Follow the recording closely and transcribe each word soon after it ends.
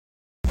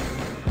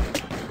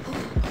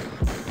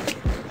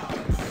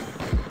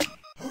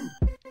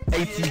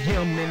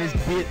ATM in this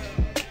bitch.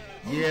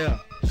 Yeah,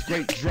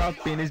 straight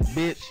drop in this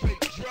bitch.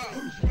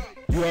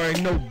 You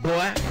already know,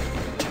 boy.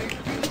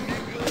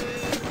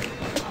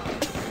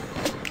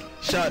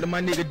 Shout out to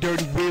my nigga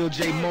Dirty Will,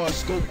 J Mars,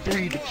 Scope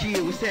 3, the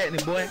kid. What's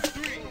happening, boy?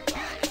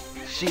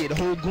 Shit, the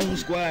whole goon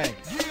squad.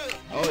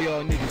 All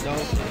y'all niggas, dog.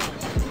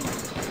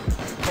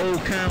 Whole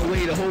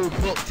Conway, the whole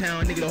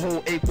Bucktown, nigga, the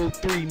whole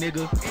 843,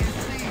 nigga.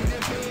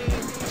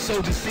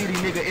 Soldier City,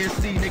 nigga,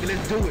 NC, nigga,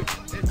 let's do it.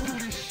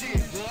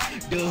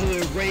 The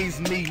hood raised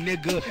me,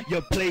 nigga.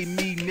 You play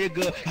me,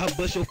 nigga. I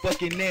bust your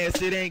fucking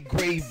ass, it ain't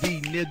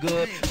gravy,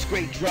 nigga.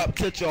 Straight drop,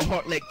 touch your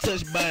heart like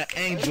touched by an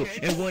angel.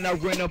 And when I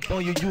run up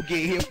on you, you get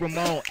hit from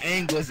all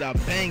angles. I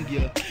bang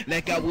you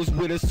like I was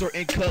with a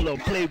certain color.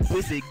 Play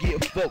pussy,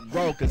 get fucked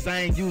raw, cause I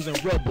ain't using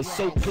rubber.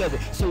 So clever,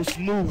 so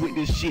smooth with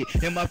this shit.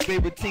 And my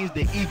favorite team's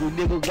the Eagle,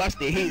 nigga. Watch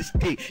the head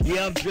stick.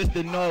 Yeah, I'm dressed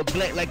in all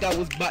black like I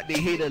was about to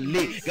hit a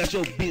lick. Got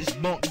your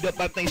bitch bumped up,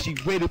 I think she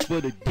ready for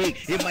the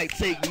dick. It might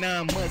take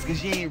 9 months,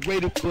 cause you ain't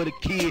ready for the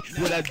kid.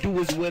 What I do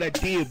is what I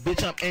did,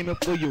 bitch. I'm aiming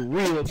for your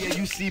ribs. Yeah,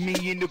 you see me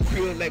in the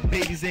crib like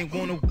babies ain't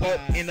wanna walk.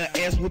 And the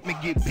ass whooping,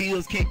 get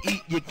pills, can't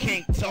eat, you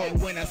can't talk.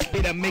 When I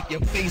spit, I make your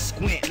face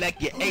squint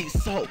like you ate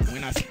salt.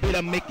 When I spit,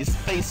 I make your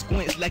face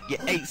squint like you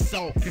ate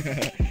salt.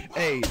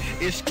 Hey,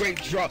 it's straight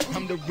drop.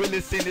 I'm the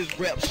realest in this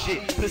rap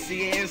shit.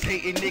 Pussy ass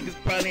hating niggas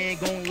probably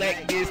ain't gon'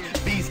 like this.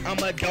 Beast, I'm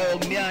a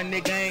dog, now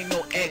nigga, I ain't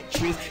no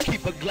actress.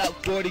 Keep a Glock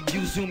 40,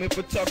 you zooming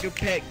for talking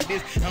pack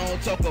this. I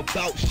don't talk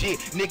about shit,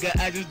 nigga,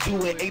 I just do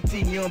it.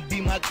 ATM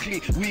be my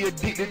clique. We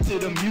addicted to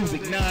the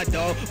music, nah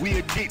dog. We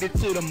addicted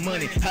to the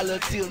money. Holla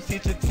tips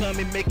hit your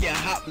tummy, make it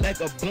hop like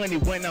a bunny.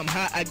 When I'm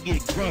hot, I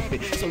get grumpy.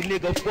 So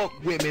nigga, fuck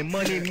with me.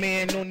 Money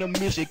man on the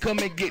mission. Come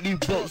and get these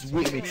bucks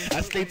with me.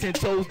 I stay 10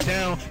 toes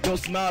down. Don't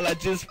smile, I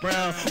just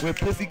frown. When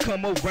pussy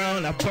come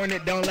around, I burn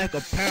it down like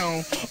a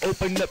pound.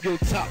 Open up your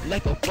top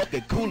like a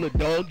fucking cooler,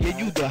 dog. Yeah,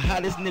 you the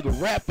hottest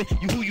nigga rapping.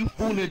 You who you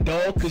fooling,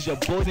 dog? Cause your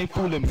boys ain't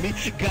fooling me.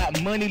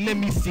 Got money, let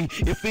me see.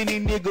 If any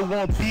nigga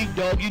want beef,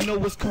 dog, you know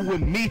what's cool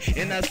with me.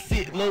 And I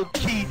sit low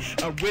key,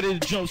 I'm ready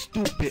to jump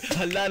stupid.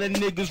 A lot of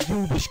niggas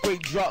rude, but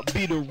straight drop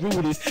be the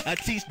rudest. I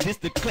teach this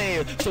to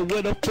class, so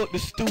where the fuck the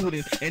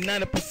students? And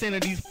 90%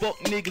 of these fuck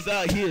niggas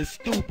out here is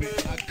stupid.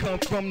 I come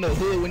from the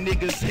hood when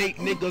niggas hate,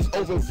 niggas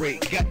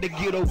overrate. Got to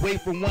get away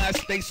from where I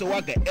stay so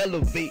I can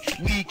elevate.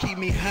 Weed keep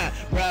me high,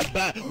 ride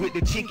by with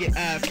the chicken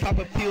eyes.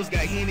 Poppin' pills,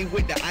 got Henny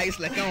with the ice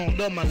like I don't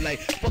love my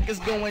life. Fuck is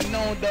going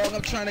on, dog?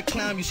 I'm trying to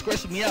climb, you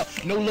scratching me out.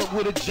 No luck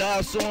with a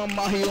job, so I'm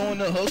out here on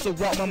the hustle.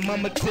 Rock my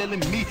mama telling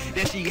me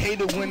that she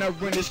hated when I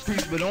run the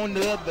streets, but on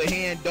the other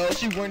hand, dog,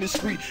 she run the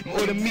street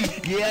more than me.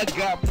 Yeah, I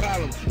got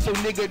problems, so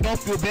nigga don't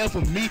feel bad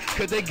for me,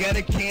 cause they got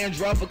a can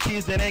drop for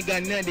kids that ain't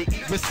got nothing to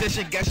eat.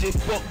 Recession got shit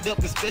fucked up,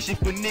 especially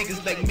for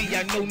niggas like me.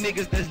 I know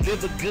niggas that's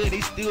living good,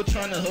 they still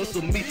trying to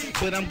hustle me,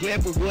 but I'm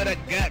glad for what I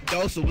got,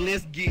 dog, so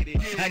let's get it.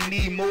 I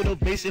need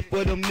motivation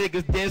for them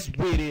niggas that's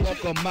with it.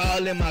 Walk a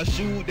mile in my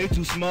shoes, they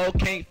too small,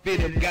 can't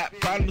fit them. Got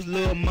problems,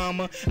 little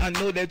mama, I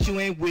know that you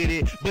ain't with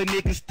it, but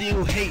niggas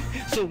still hate,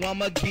 so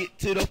I'ma get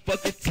to the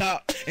fucking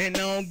top, and I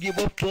don't give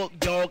a fuck,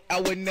 dog, I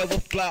would never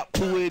flop.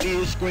 Who it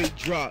is, straight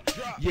drop,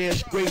 yeah,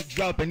 straight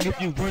drop. And if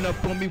you run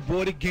up on me,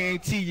 boy, the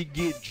guarantee you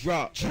get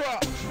dropped. Yeah,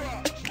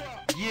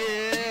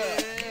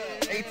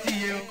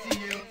 ATM,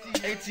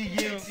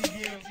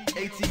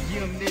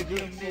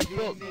 nigga, so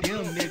fuck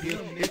them, nigga.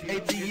 It's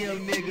ATM,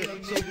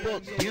 nigga, so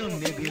fuck them,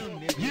 nigga.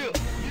 Yeah,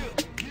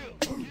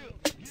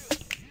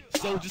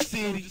 Soldier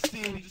City,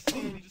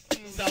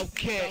 South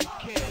Cat,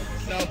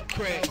 South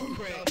Crack.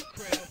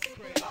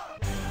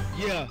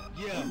 Yeah,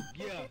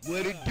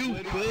 what it do,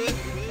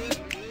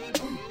 bud?